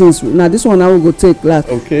my eye since. Now this one I will go take last.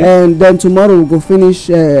 Okay. And then tomorrow we'll go finish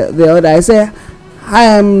the other. I say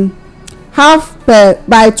half per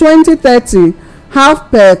by 2030, half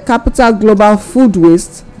per capita global food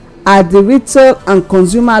waste at the retail and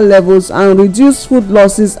consumer levels, and reduce food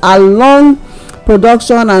losses along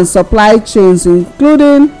production and supply chains,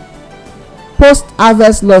 including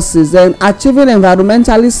post-harvest losses, and achieving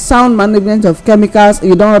environmentally sound management of chemicals.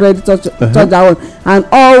 You don't already touch that one, and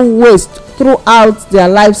all waste throughout their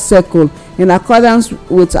life cycle in accordance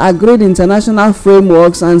with agreed international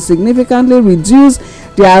frameworks, and significantly reduce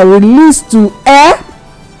their release to air,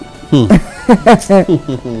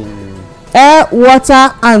 air,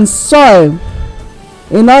 water and soil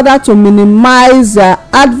in order to minimize their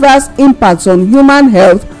adverse impacts on human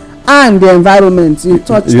health and the environment. You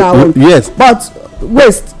touch that one. Yes. But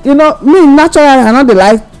waste, me naturally I no dey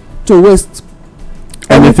like to waste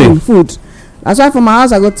anything, food. That's why for my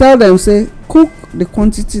house I go tell them, say, cook the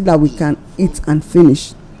quantity that we can eat and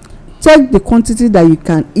finish. Take the quantity that you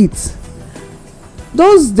can eat.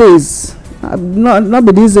 Those days, not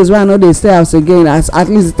be these days wey I no dey stay house again, as at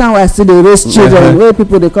least the time wey I still dey raise children, wey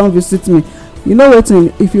people dey come visit me. You know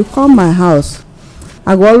wetin, if you come my house,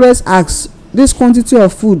 I go always ask, this quantity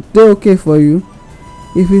of food dey okay for you?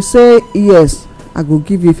 If you say yes, I go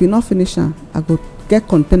give you. If you not finish am, I go get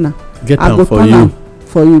container, I go turn am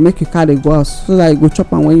for you, make you carry go house, so that you go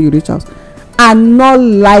chop am when you reach house. I not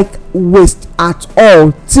like waste at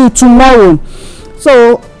all till tomorrow.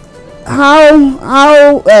 So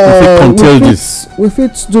how we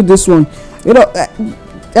fit do this one?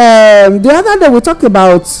 The other day we talk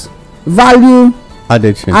about value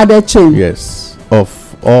added chain. Yes, of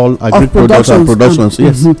all agri products and productions.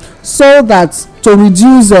 Yes. So that to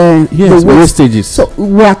reduce the wastages. So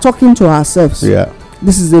we are talking to ourselves. Yeah.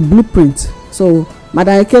 This is a blueprint. So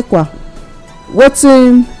Madam Ikekwa,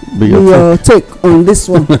 wetin be your take on this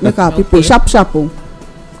one? Make our people sharp,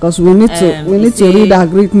 because we need to read our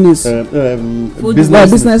great news.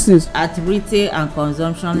 Business news at retail and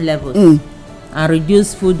consumption levels, and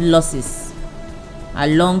reduce food losses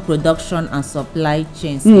along production and supply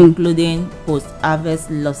chains, including post-harvest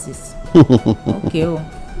losses. Okay.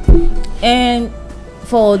 And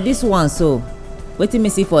for this one, so wetin me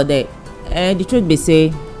see for there, the truth be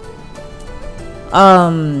say,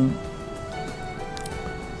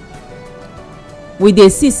 we dey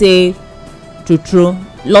see say true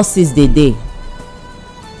losses dey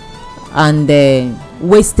and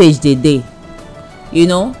wastage dey.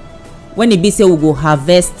 When e be say we go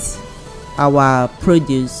harvest our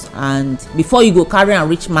produce, and before you go carry am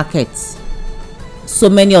reach market, so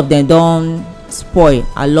many of them don spoil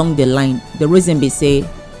along the line. The reason be say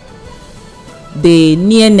the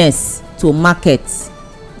nearness to market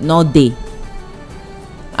not dey,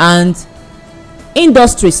 and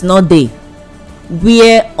industries not dey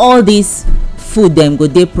where all this food dem go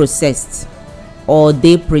dey processed or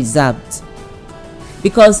dey preserved.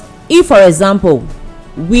 Because if for example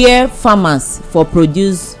where farmers for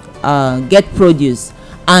produce get produce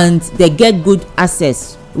and they get good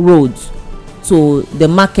access roads to the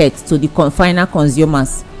market, to the final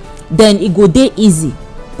consumers, then e go dey easy.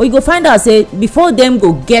 But you go find out say before dem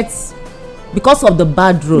go get, because of the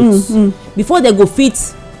bad roads, before they go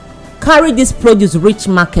fit carry this produce reach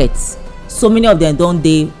market, so many of them don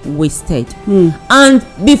dey wasted. And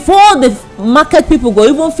before the market people go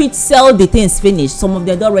even fit sell the things finish, some of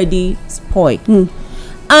them don already spoil.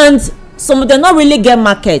 And some of them no really get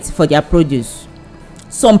market for their produce.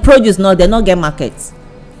 Some produce no, they no get market.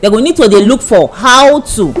 They go need to dey look for how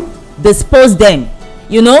to dispose them.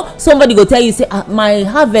 You know, somebody go tell you say my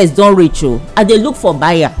harvest don reach o, I dey look for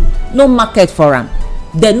buyer, no market for am.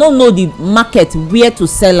 They no know the market where to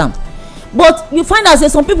sell am. But you find out say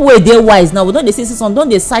some people wey dey wise now, we don dey see some don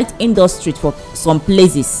dey cite industry for some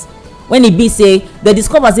places when e be say they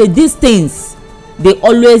discover say these things dey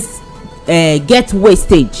always get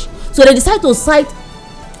wastage, so they decide to cite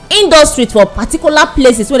industry for particular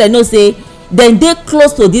places wey they know say dem dey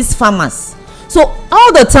close to these farmers. So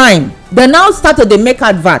all the time they now start to dey make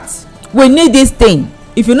advert, we need this thing,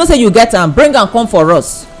 if you know say you get am, bring am come for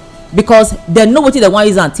us, because dem know wetin dem wan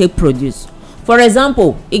use am take produce. For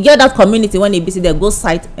example, e get that community when e be say dem go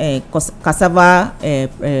cite cassava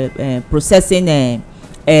processing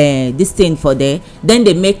this thing for there, then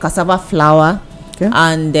they make cassava flour. Okay.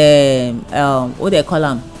 And what they call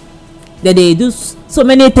am, they do so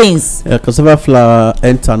many things. Cassava flour,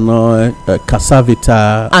 ethanol,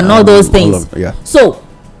 cassavita, and all those things. So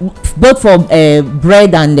both for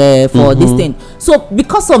bread and for this thing. So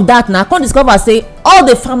because of that, now I come discover say all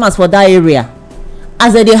the farmers for that area,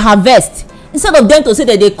 as they harvest, instead of them to say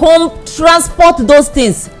that they come transport those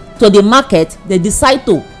things to the market, they decide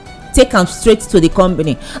to take them straight to the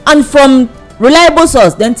company. And from reliable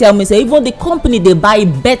source then tell me say even the company they buy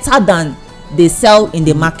better than they sell in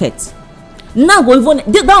the market. Now go even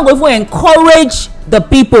encourage the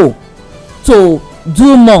people to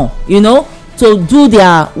do more, you know, to do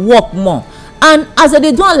their work more. And as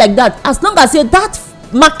they do it like that, as long as that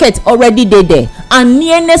market already there and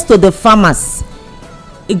nearness to the farmers,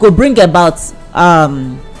 it go bring about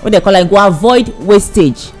what they call it, go avoid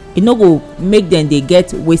wastage. It no go make them they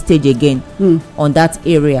get wastage again on that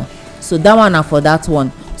area. So that one and for that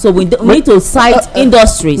one. So we need to cite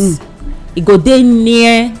industries. It go dey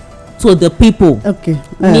near to the people,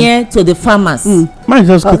 near to the farmers. Might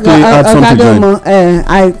just quickly add something.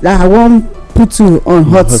 I won't put you on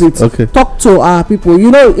hot seat. Talk to our people. You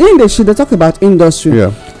know, in the show they talk about industry.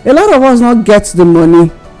 A lot of us not get the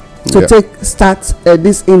money to take start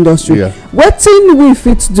this industry. Wetin we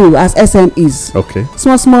fit do as SMEs?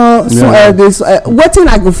 Small this wetin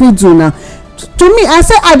I go fit do now? To me, I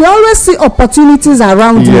say I dey always see opportunities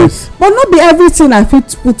around me, but not be everything I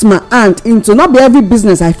fit put my hand into, not be every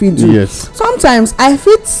business I fit do. Sometimes I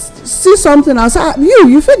fit see something and say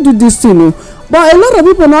you fit do this thing, but a lot of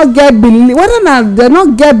people not get believe, whether not they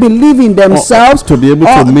not get believe in themselves to be able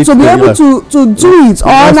to do it,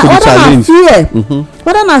 or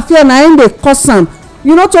whether na fear na im dey cause am.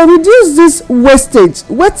 You know, to reduce this wastage,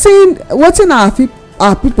 wetin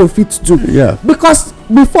our people fit do. Because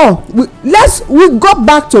before we go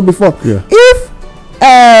back to before. If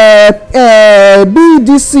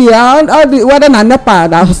BDC and all the, whether na NEPA,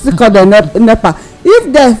 that still call them NEPA,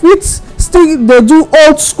 if they fit still dey do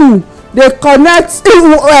old school, they connect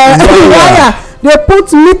wire, they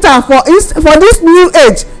put meter for this new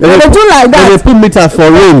age, they do like that. They put meter for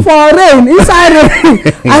rain inside rain.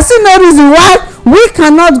 I see no reason why we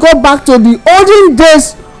cannot go back to the olden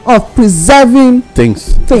days of preserving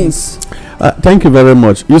things. Thank you very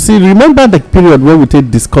much. You see, remember the period when we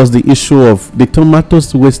discuss the issue of the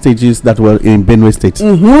tomatoes wastages that were in Benue State,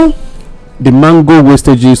 the mango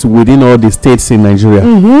wastages within all the states in Nigeria.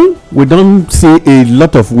 We don't see a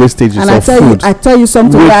lot of wastages of food. I tell you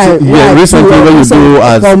something. Recently when you do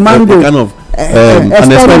as a kind of an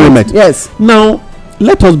experiment. Now,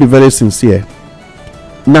 let us be very sincere.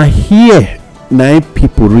 Now here,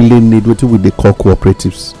 people really need what we call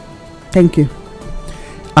cooperatives. Thank you.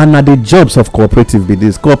 And at the jobs of cooperative be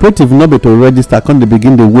this. Cooperative not be to register, come they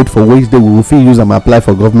begin to wait for which they will feel use and apply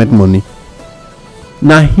for government money.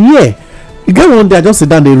 Now here, you get one day I just sit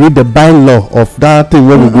down, they read the bylaw of that thing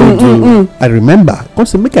where we go to. I remember, come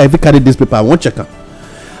say make I ever carry this paper, I won't check out.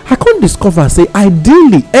 I can't discover, say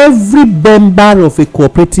ideally every member of a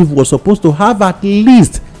cooperative was supposed to have at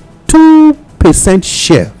least 2%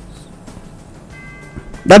 share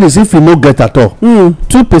that is if you no get at all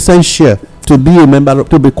 2% share to be a member,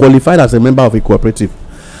 to be qualified as a member of a cooperative.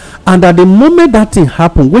 And at the moment that thing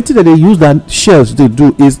happen, wetin dem dey use that shares dey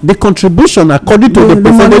do is the contribution according to the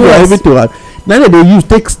percentage of everything na dem dey use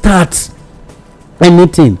take start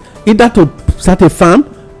anything, either to start a farm,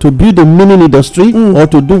 to build a mining industry, or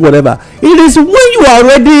to do whatever. It is when you are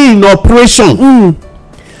already in operation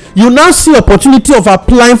you now see opportunity of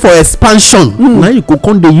applying for expansion. Now you go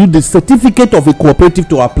come dey use the certificate of a cooperative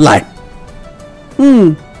to apply.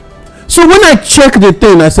 So when I check the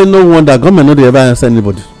thing, I say no wonder government no dey ever answer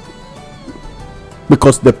anybody,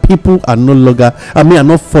 because the people are no longer, are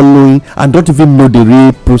not following and don't even know the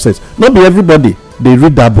real process. Not be everybody they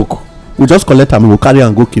read that book. We just collect am, we carry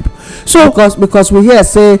and go keep. So because we hear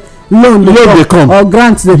say loan dey come or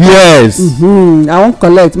grant dey come. Yes. I wan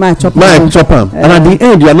collect my chop am. And at the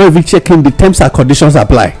end you are not even checking the terms and conditions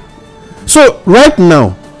apply. So right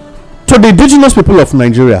now, to the indigenous people of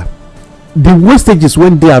Nigeria, the wastages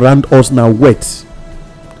when they around us now wet.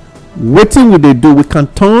 Wetin we dey do, we can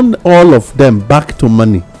turn all of them back to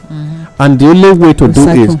money. And the only way to do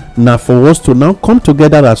is now for us to now come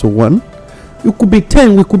together as one. You could be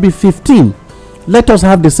 10, we could be 15. Let us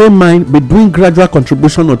have the same mind, be doing gradual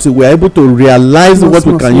contribution until we are able to realize what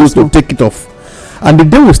we can use to take it off. And the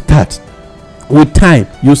day we start, with time,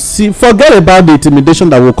 you see, forget about the intimidation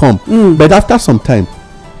that will come. But after some time,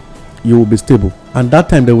 you will be stable. And that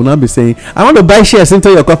time they will not be saying, I want to buy shares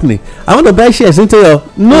into your company, I want to buy shares into your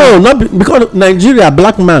because Nigeria,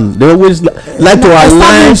 black man, they always like to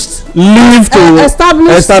align, live to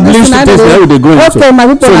establish the things where they go into. Okay, my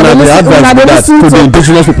people, so now they advise that to the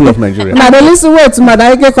indigenous people of Nigeria. Now they listen wait to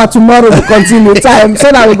Madam Ikeka tomorrow to continue time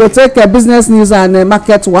so that we go take business news and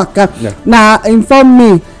market waka. Now inform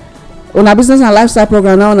me una business and lifestyle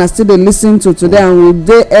program now una still dey listen to today, and we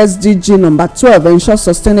dey SDG number 12, ensure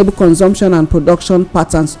sustainable consumption and production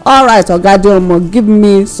patterns. All right, Oga Adeomo, give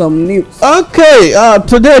me some news. Okay,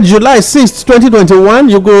 today July 6th 2021,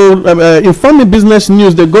 you go inform me business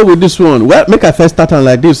news. They go with this one. Well, make I first start on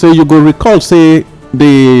like this. So you go recall, say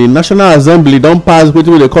the National Assembly don pass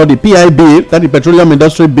wetin they call the PI bill, that the Petroleum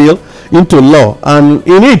Industry Bill, into law, and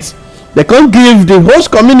in it they can't give the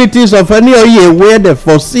host communities of any oil where they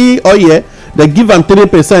foresee oil, they give them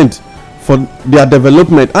 3% for their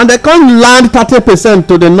development, and they can't land 30%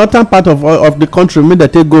 to the northern part of the country. May they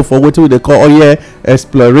take go for what they call oil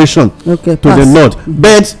exploration to the north.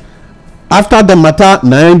 But after the matter,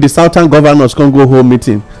 now the southern governors can go home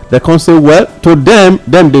meeting. They can say, well, to them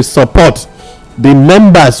they support the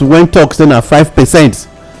members when talks then at 5%.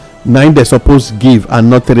 Now they supposed give and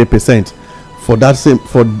not 3%. For that same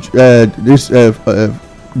this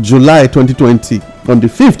July 2020 on the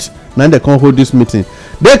 5th, now they can hold this meeting.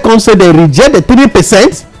 They can say they reject the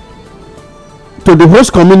 3% to the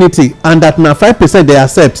host community, and that now 5% they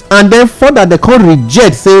accept, and then for that they can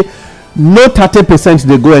reject, say no 30%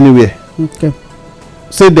 they go anywhere. Okay.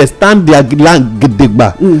 Say they stand their land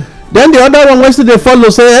gidigba. Then the other one, once they follow,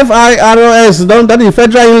 say FIRS, that the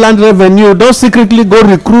Federal Inland Revenue, don't secretly go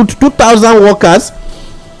recruit 2,000 workers.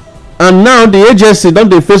 And now the agency don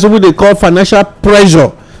dey face what they call financial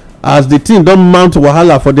pressure, as the team don mount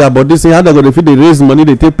wahala for their body. Say how they go dey fit dey raise money,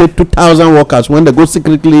 they take pay 2,000 workers when they go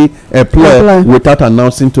secretly employ without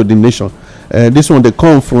announcing to the nation. This one they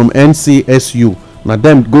come from NCSU. Now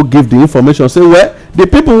them go give the information, say well, the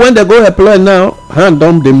people when they go employ now, hand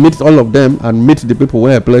down they meet all of them and meet the people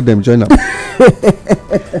when employ them, join them.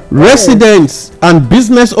 Residents and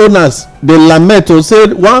business owners, they lament to say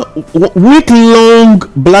 1 week long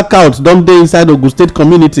blackout don dey inside Ogun State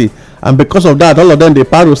community, and because of that all of them dey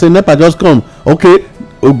paro say NEPA just come. Okay,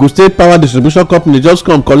 Ogun State Power Distribution Company just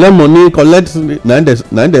come collect money, collect na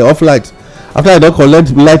they off light. After they don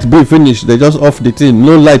collect light bill finish, they just off the thing,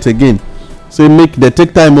 no light again. So make they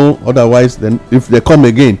take time, otherwise then if they come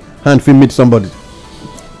again, hand fit meet somebody.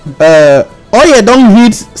 Oil don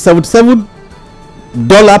hit $77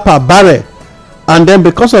 per barrel, and then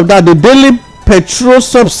because of that the daily petrol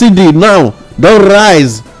subsidy now don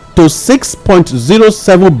rise to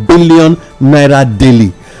 6.07 billion naira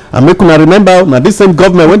daily. And make una remember, na this same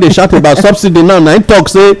government when they shout about subsidy now, na im talk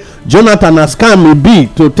say Jonathan na scam e be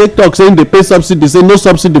to take talk saying they pay subsidy, say no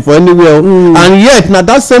subsidy for anywhere. And yet na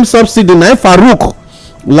that same subsidy na Farouk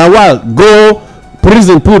Lawal go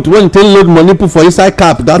prison put when they load money put for inside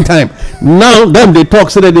cap that time. Now them they talk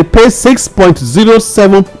say that they pay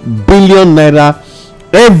 6.07 billion naira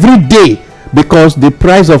every day, because the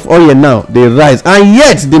price of oil now they rise, and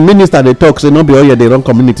yet the minister they talk say no be oil they run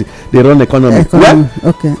community, they run economy. Well,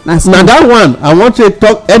 okay, now that one I want to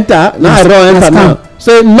talk enter now. I run enter now.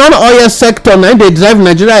 Say non-oil sector now they drive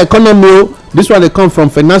Nigeria economy This one dey come from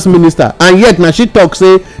finance minister, and yet na she talk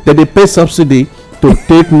say dem dey pay subsidy to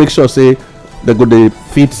take make sure say dem go dey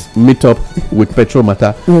fit meet up with petrol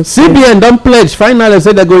matter. CBN don pledge finally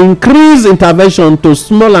say dem go increase intervention to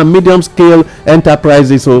small and medium scale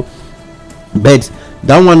enterprises. So but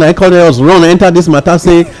that one I call us run enter this matter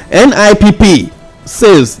say NIPP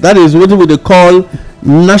says that is what we dey call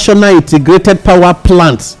National Integrated Power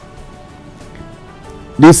Plant.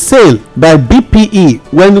 The sale by BPE,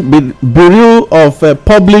 when Bureau of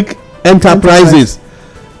Public Enterprises,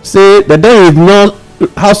 say that there is no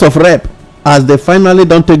House of Rep as they finally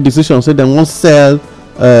don't take decision, say they won't sell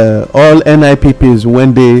all NIPPs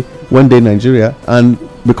when they Nigeria, and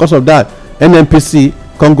because of that, NNPC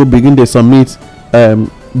Congo begin they submit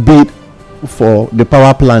bid for the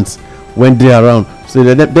power plants when they around. So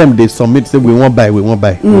them they submit say we won't buy, so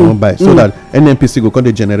that NNPC go come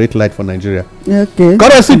they generate light for Nigeria. Okay.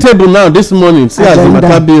 Currency table now this morning. See as the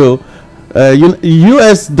matter bill.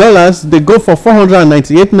 US dollars they go for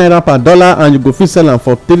 498 naira per dollar, and you go fit sell them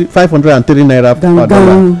for 503 naira per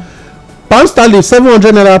dollar. Pound sterling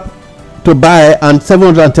 700 naira to buy and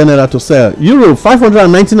 710 naira to sell. Euro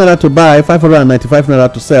 590 naira to buy, 595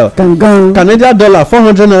 naira to sell. Canadian dollar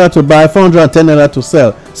 400 naira to buy, 410 naira to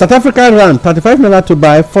sell. South African rand 35 naira to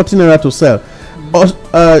buy, 40 naira to sell.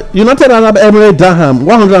 United Arab Emirates dirham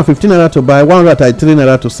 115 naira to buy, 133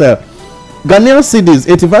 naira to sell. Ghanaian cedis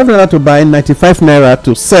 85 naira to buy, 95 naira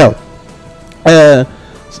to sell.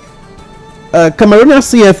 Cameroonian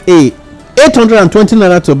CFA 820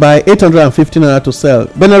 naira to buy, 850 naira to sell.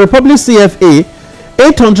 Benin Republic CFA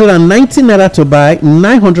 890 naira to buy,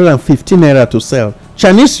 950 naira to sell.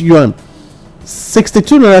 Chinese yuan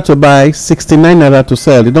 62 naira to buy, 69 naira to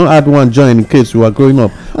sell. You don't add one join in case you are growing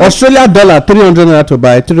up. Australia dollar 300 naira to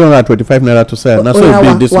buy, 325 naira to sell. That's so it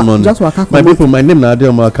be this morning. My people, my name na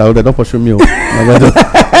Adeoma Akaode. Don't pursue me. Well,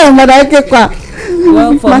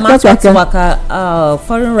 for market waka,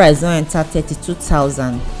 foreign rice don enter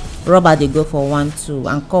 32,000. Rubber dey go for 12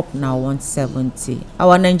 and cup na 170.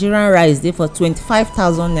 Our Nigerian rice dey for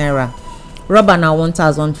 25,000 naira. Rubber na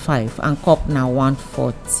 1,005 and cup na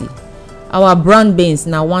 140. Our brown beans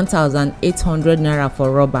na 1,800 naira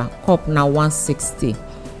for rubber, cup na 160.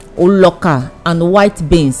 Oloka and white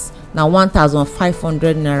beans na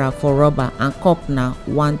 1,500 naira for rubber and cup na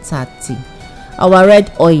 130. Our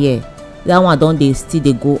red oil, that one don dey still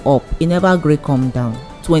dey go up, e never gree come down.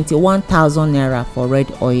 21,000 naira for red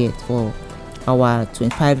oil for our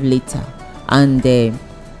 25 litre, and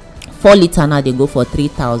 4 litre now dey go for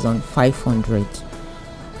 3,500.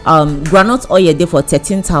 Groundnut oil dey for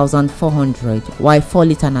 13,400, while 4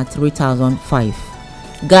 litre na 3,500.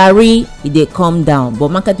 Garri e dey come down, but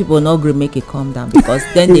market people no gree make e come down because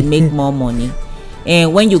then they make more money.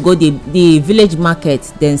 And when you go the village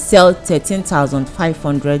market, then sell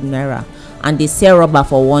 13,500 naira. And they sell rubber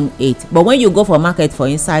for 1.8. But when you go for market for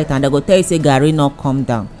inside and they go tell you say garri not come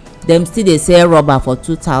down, them still they sell rubber for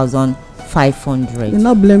 2,500. You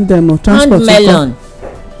not blame them or transport. And melon.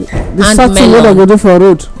 The certain what they go do for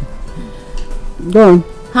road. Go on.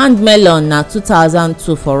 Hand melon na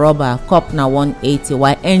 2,002 for rubber, cup na 180.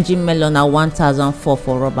 While engine melon na 1,004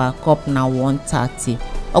 for rubber, cup na 130.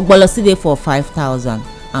 Ogbolo still dey for 5,000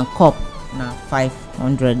 and cup na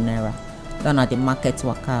 500 naira. Down at the market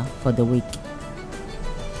waka for the week.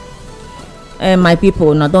 My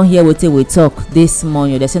people, now don't hear wetin we talk this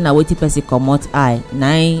morning. They say na wetin person comot eye,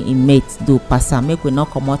 na im mate do pass am. Make we not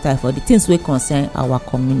comot eye for the things wey concern our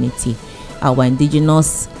community, our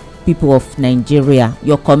indigenous people of Nigeria.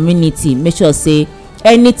 Your community, make sure say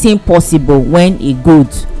anything possible when e good,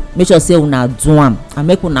 make sure say una do am, and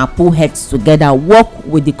make una pull heads together, work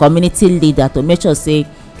with the community leader to make sure say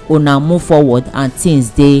una move forward and things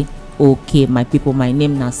dey okay. My people, my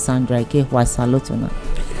name na Sandra Ikehua. Salute una.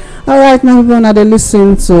 All right, now people now they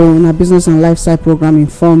listen to na business and lifestyle program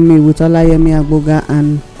Inform Me with Olayemi Agboga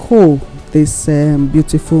and co this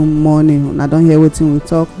beautiful morning. Now don't hear wetin we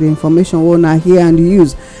talk, the information we na hear and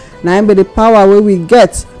use. Now be the power wey we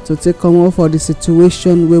get to take comot for the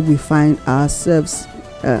situation where we find ourselves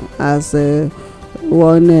as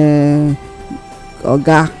one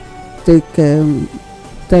oga take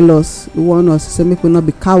tell us, warn us, say make we not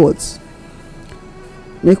be cowards,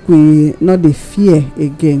 make we not dey fear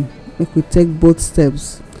again, make we take both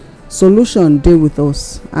steps. Solution dey with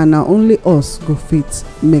us, and na only us go fit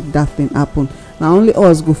make that thing happen. Na only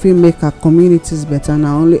us go fit make our communities better.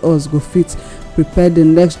 Na only us go fit prepare the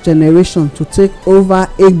next generation to take over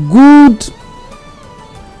a good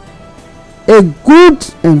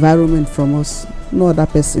environment from us. No other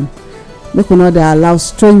person. Make we not dey allow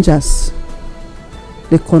strangers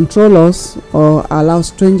they control us or allow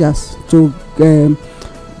strangers to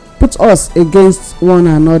put us against one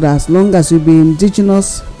another. As long as we be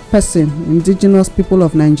indigenous person, indigenous people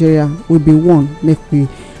of Nigeria, we be one. Make we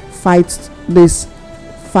fight this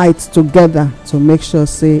fight together to make sure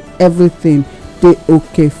say everything dey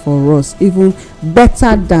okay for us, even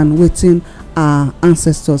better than wetin our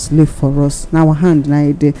ancestors leave for us. Na our hand na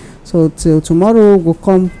e dey. So till tomorrow we go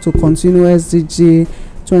come to continue SDG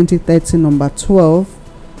 2030 number 12.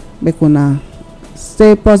 Make una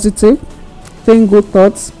stay positive, think good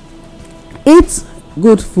thoughts, eat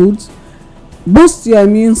good food, boost your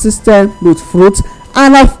immune system with fruit,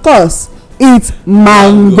 and of course eat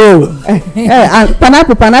mango. And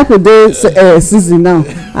pineapple dey season now,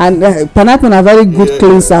 and pineapple na very good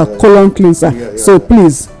cleanser, colon cleanser. So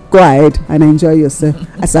please go ahead and enjoy yourself.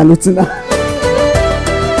 I salute you now.